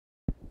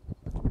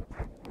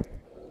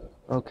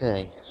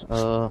Okay,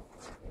 so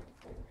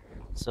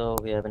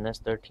we have an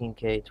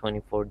S13K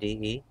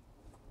 24DE.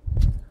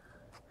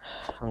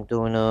 I'm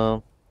doing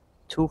a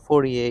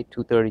 248,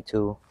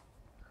 232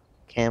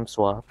 cam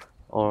swap,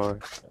 or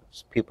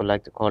people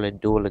like to call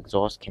it dual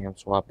exhaust cam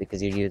swap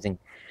because you're using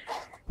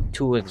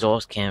two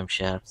exhaust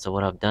camshafts. So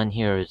what I've done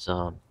here is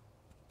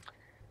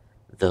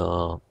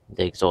the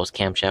exhaust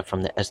camshaft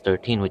from the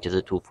S13, which is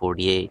a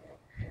 248.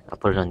 I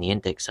put it on the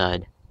intake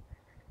side,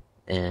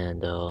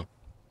 and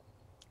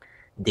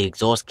the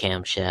exhaust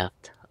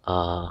camshaft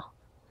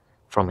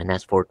from an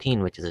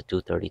S14, which is a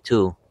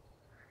 232.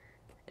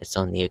 It's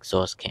on the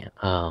exhaust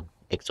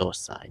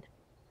side.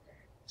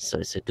 So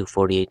it's a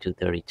 248,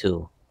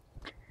 232.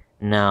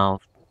 Now,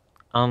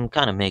 I'm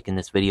kind of making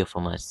this video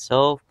for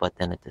myself, but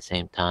then at the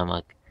same time,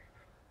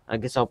 I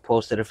guess I'll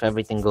post it if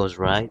everything goes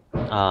right.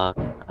 I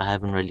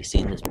haven't really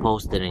seen this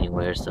posted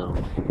anywhere, so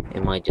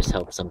it might just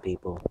help some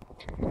people.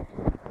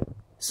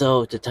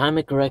 So to time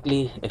it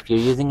correctly, if you're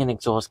using an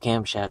exhaust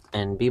camshaft,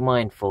 and be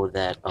mindful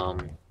that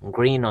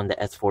green on the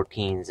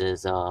S14s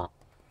is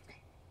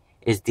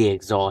the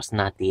exhaust,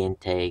 not the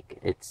intake.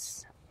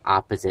 It's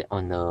opposite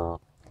on the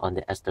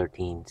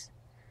S13s.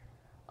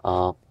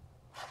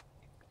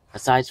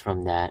 Aside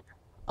from that,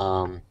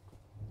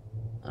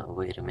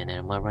 wait a minute,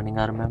 am I running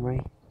out of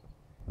memory?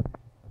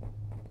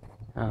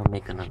 I'll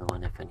make another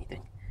one if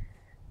anything.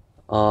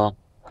 So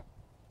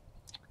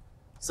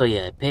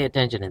yeah, pay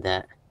attention to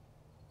that,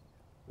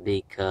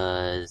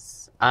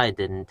 because I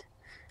didn't.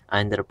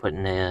 I ended up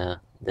putting the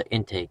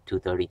intake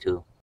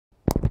 232.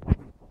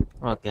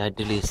 Okay, I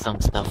deleted some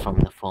stuff from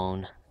the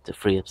phone to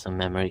free up some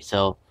memory.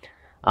 So,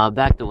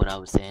 back to what I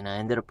was saying. I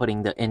ended up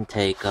putting the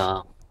intake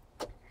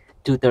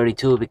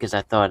 232 because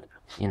I thought,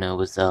 it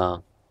was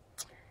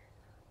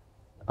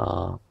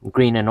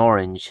green and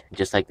orange,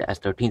 just like the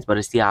S13s, but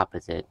it's the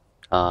opposite.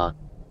 So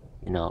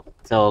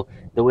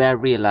the way I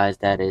realized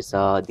that is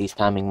these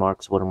timing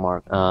marks wouldn't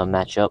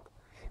match up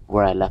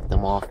where I left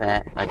them off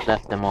at. I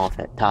left them off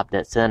at top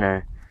dead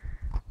center,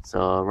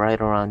 so right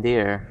around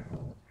there.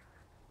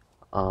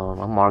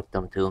 I marked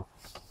them too,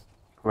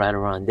 right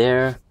around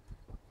there.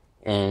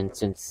 And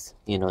since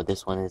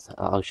this one is,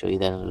 I'll show you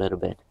that in a little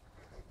bit.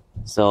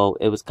 So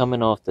it was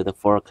coming off to the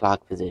 4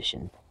 o'clock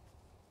position,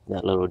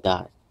 that little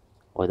dot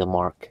or the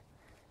mark,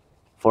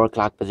 4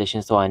 o'clock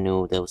position. So I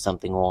knew there was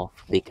something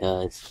off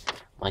because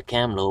my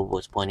cam lobe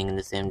was pointing in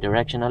the same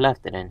direction I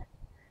left it in.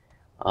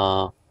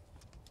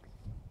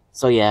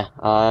 So yeah,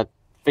 I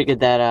figured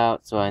that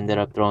out. So I ended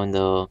up throwing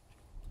the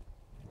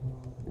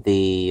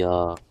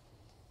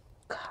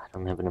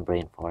I'm having a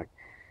brain fart.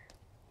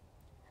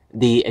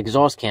 The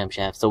exhaust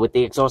camshaft. So with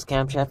the exhaust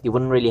camshaft, you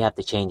wouldn't really have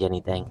to change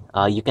anything.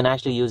 You can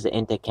actually use the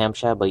intake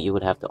camshaft, but you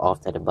would have to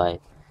offset it by,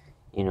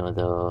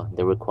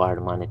 the required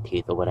amount of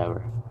teeth or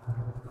whatever.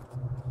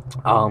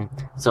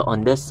 So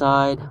on this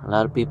side, a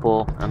lot of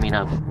people, I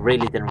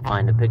really didn't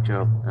find a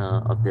picture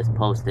of this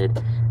posted.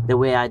 The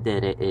way I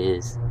did it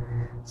is,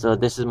 so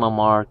this is my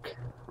mark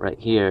right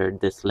here.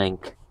 This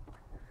link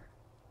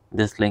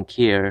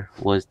here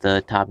was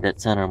the top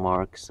dead center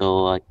mark.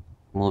 So I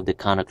moved it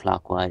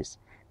counterclockwise,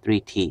 3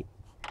 teeth.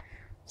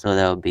 So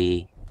that would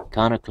be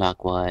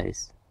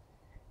counterclockwise,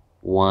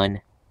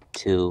 1,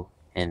 2,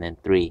 and then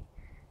 3.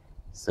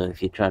 So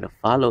if you try to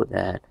follow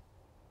that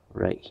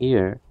right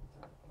here,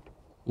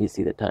 you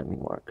see the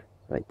timing mark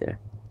right there.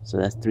 So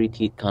that's 3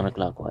 teeth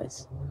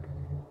counterclockwise.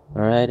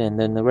 Alright, and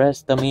then the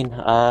rest, I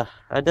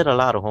did a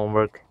lot of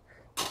homework.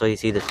 So you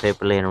see this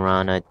paper laying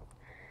around. I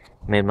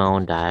made my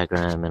own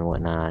diagram and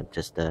whatnot,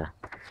 just to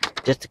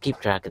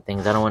keep track of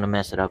things. I don't want to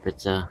mess it up.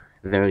 It's a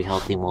very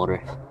healthy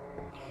motor.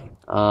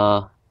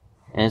 And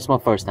it's my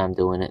first time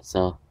doing it,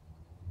 so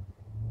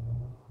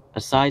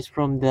aside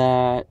from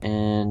that,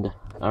 and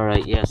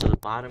alright, yeah, so the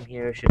bottom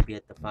here should be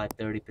at the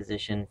 530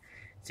 position.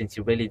 Since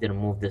you really didn't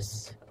move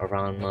this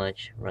around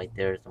much, right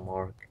there is the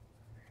mark.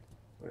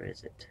 Where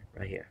is it?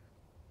 Right here.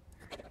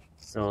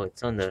 So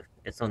it's on the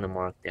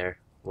mark there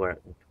where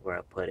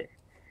I put it.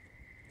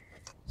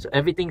 So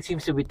everything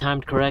seems to be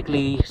timed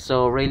correctly.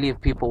 So really, if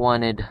people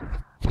wanted,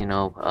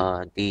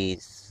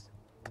 these,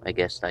 I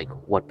guess, like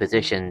what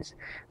positions,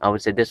 I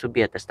would say this would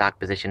be at the stock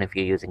position if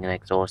you're using an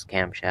exhaust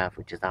camshaft,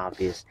 which is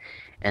obvious.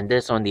 And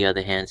this, on the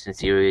other hand,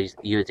 since you're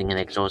using an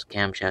exhaust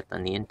camshaft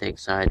on the intake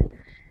side,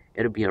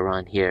 it'll be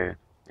around here.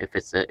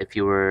 If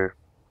you were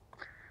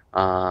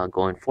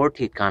going 4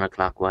 teeth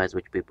counterclockwise,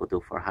 which people do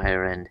for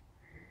higher end,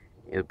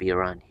 it would be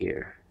around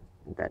here.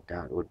 That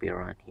dot would be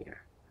around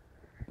here.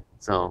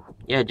 So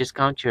yeah, just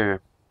count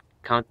the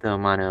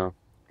amount of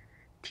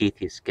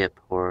teeth you skip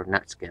or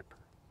not skip.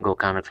 Go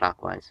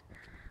counterclockwise,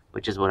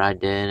 which is what I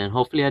did, and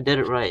hopefully I did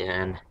it right.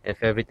 And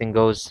if everything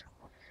goes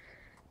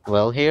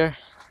well here,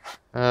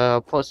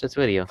 I'll post this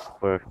video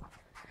for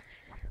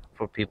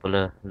people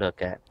to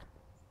look at.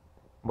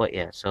 But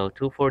yeah, so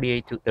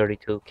 248,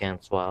 232 cam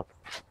swap.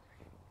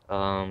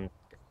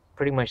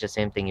 Pretty much the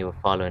same thing you would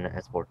follow in the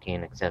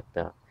S14, except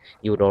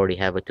you would already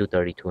have a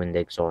 232 in the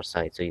exhaust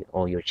side, so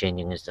all you're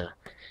changing is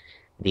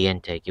the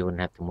intake. You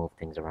wouldn't have to move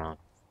things around.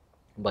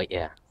 But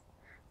yeah,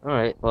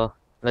 alright, well,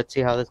 let's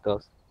see how this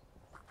goes.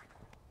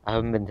 I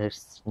haven't been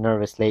this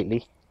nervous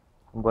lately,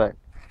 but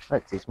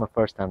let's see. It's my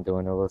first time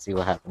doing it. We'll see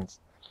what happens.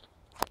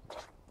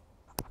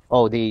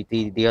 Oh, the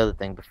other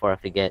thing before I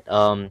forget.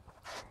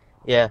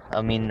 Yeah,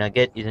 I mean, I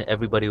get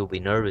everybody will be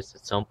nervous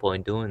at some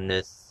point doing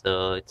this.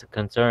 It's a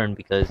concern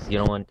because you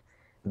don't want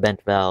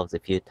bent valves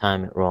if you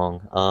time it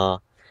wrong.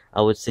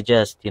 I would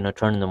suggest,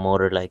 turning the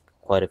motor like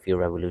quite a few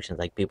revolutions,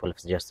 like people have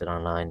suggested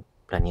online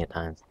plenty of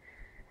times.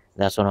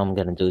 That's what I'm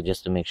gonna do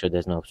just to make sure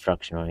there's no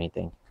obstruction or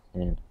anything.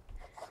 And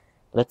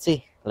let's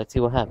see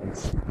what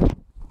happens.